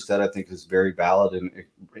everything you said, I think, is very valid, and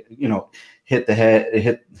hit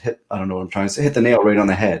I don't know what I'm trying to say, hit the nail right on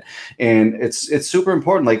the head. And it's super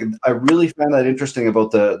important. Like, I really found that interesting about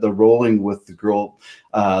the rolling with the girl,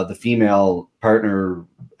 the female partner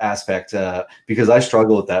aspect, because I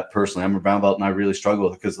struggle with that personally. I'm a brown belt and I really struggle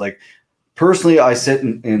with it because, like, personally, I sit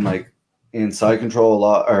in side control a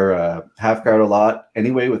lot, or half guard a lot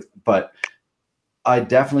anyway, but I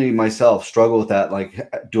definitely myself struggle with that. Like,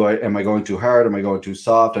 am I going too hard? Am I going too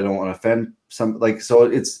soft? I don't want to offend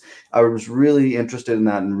so I was really interested in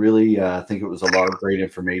that, and really think it was a lot of great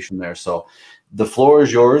information there. So the floor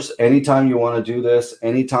is yours. Anytime you want to do this,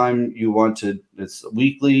 anytime you want to, it's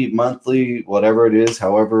weekly, monthly, whatever it is,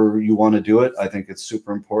 however you want to do it. I think it's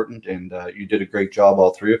super important, and you did a great job,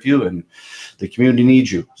 all three of you, and the community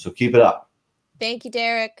needs you. So keep it up. Thank you,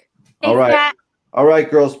 Derek. All right. Kat. All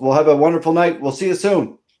right, girls. We'll have a wonderful night. We'll see you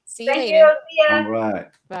soon. See you later. See ya. All right.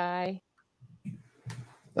 Bye.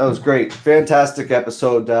 That was great. Fantastic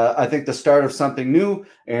episode. I think the start of something new,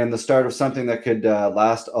 and the start of something that could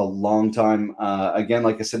last a long time. Again,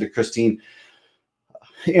 like I said to Christine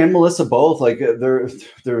and Melissa both, like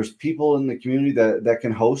there's people in the community that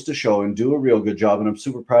can host a show and do a real good job. And I'm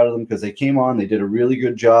super proud of them because they came on, they did a really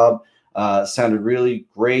good job, sounded really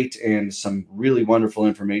great, and some really wonderful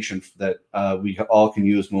information that we all can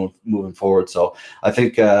use moving forward. So I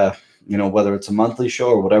think whether it's a monthly show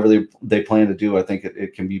or whatever they plan to do, I think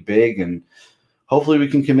it can be big, and hopefully we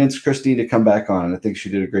can convince Christine to come back on. And I think she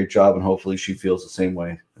did a great job, and hopefully she feels the same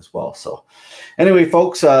way as well. So anyway,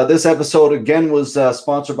 folks, this episode again was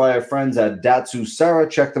sponsored by our friends at Datsu Sara.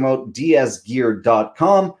 Check them out,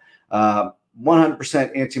 dsgear.com.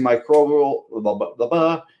 100% antimicrobial, blah, blah, blah,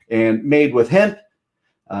 blah, and made with hemp.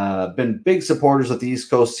 Been big supporters of the East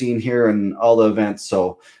Coast scene here and all the events.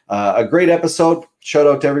 So a great episode. Shout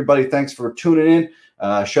out to everybody. Thanks for tuning in.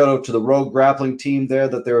 Shout out to the Rogue Grappling team there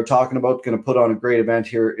that they were talking about. Going to put on a great event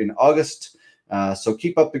here in August. So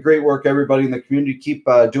keep up the great work, everybody in the community. Keep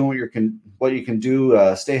doing what you can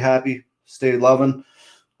do. Stay happy. Stay loving.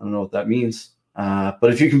 I don't know what that means.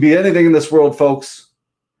 But if you can be anything in this world, folks,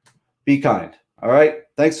 be kind. All right.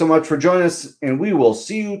 Thanks so much for joining us, and we will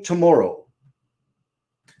see you tomorrow.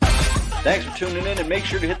 Thanks for tuning in, and make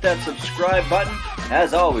sure to hit that subscribe button.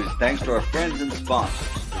 As always, thanks to our friends and sponsors.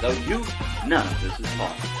 Without you, none of this is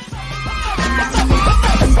possible.